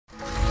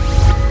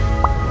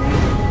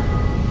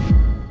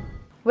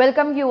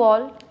Welcome you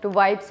all to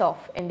Vibes of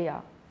India.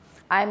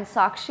 I am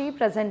Sakshee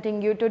presenting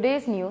you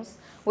today's news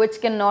which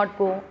cannot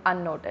go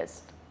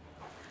unnoticed.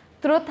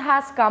 Truth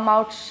has come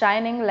out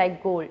shining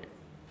like gold,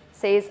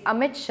 says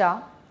Amit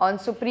Shah on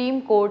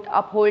Supreme Court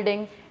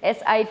upholding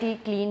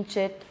SIT clean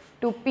chit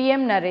to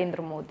PM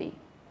Narendra Modi.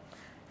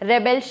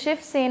 Rebel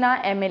Shiv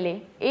Sena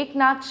MLA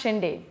Eknath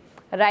Shinde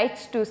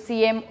writes to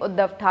CM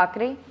Uddhav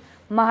Thackeray,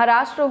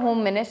 Maharashtra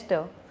Home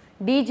Minister,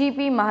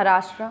 DGP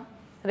Maharashtra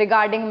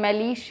regarding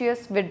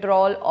malicious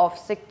withdrawal of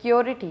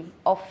security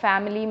of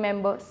family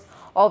members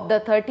of the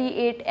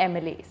 38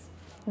 MLAs.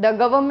 The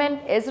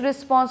government is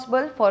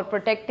responsible for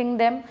protecting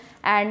them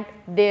and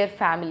their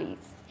families,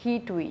 he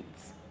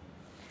tweets.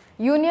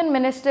 Union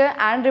Minister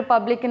and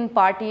Republican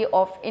Party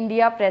of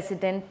India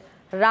President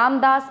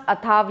Ramdas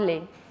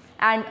Athavale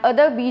and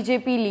other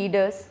BJP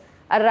leaders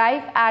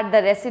arrive at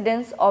the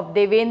residence of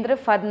Devendra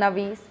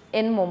Fadnavis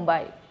in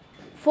Mumbai.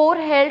 4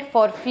 held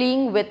for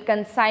fleeing with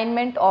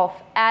consignment of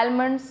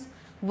almonds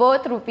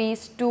worth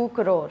rupees 2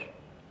 crore.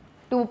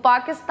 2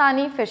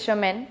 Pakistani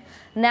fishermen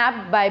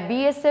nabbed by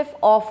BSF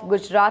off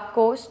Gujarat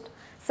coast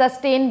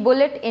sustained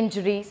bullet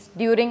injuries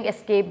during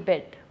escape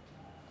bid.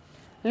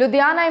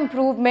 Ludhiana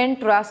Improvement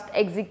Trust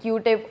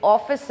Executive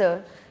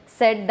Officer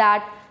said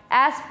that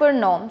as per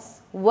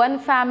norms, one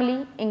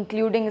family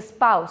including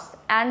spouse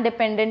and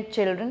dependent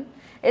children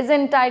is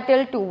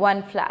entitled to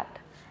one flat.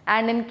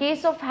 And in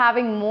case of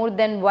having more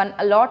than one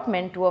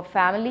allotment to a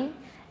family,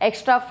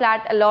 extra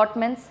flat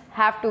allotments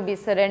have to be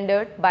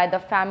surrendered by the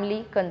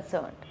family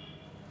concerned.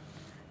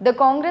 The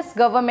Congress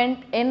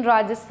government in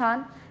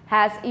Rajasthan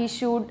has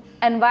issued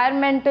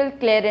environmental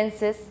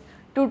clearances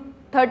to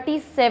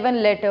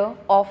 37 letters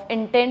of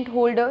intent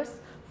holders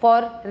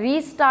for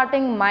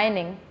restarting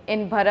mining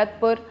in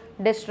Bharatpur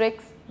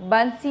district's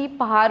Bansi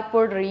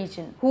Paharpur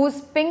region,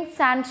 whose pink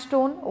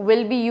sandstone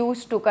will be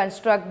used to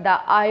construct the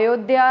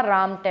Ayodhya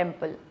Ram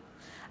temple,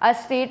 a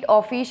state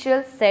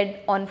official said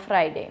on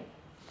Friday.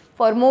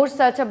 For more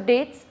such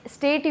updates,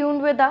 stay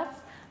tuned with us.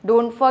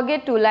 Don't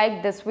forget to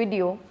like this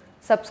video,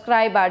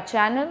 subscribe our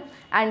channel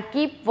and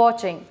keep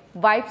watching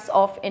Vibes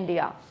of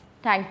India.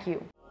 Thank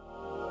you.